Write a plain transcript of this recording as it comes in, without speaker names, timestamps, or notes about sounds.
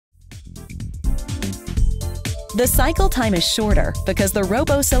The cycle time is shorter because the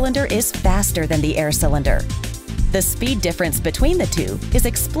ROBO cylinder is faster than the air cylinder. The speed difference between the two is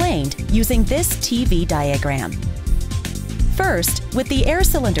explained using this TV diagram. First, with the air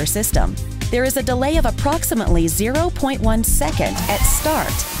cylinder system, there is a delay of approximately 0.1 second at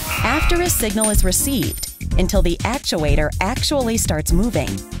start after a signal is received until the actuator actually starts moving.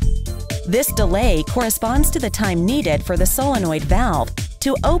 This delay corresponds to the time needed for the solenoid valve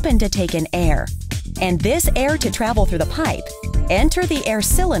to open to take in air, and this air to travel through the pipe, enter the air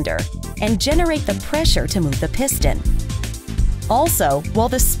cylinder, and generate the pressure to move the piston. Also, while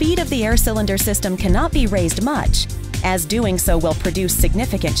the speed of the air cylinder system cannot be raised much, as doing so will produce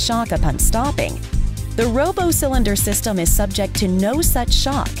significant shock upon stopping, the ROBO cylinder system is subject to no such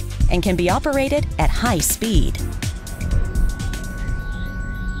shock and can be operated at high speed.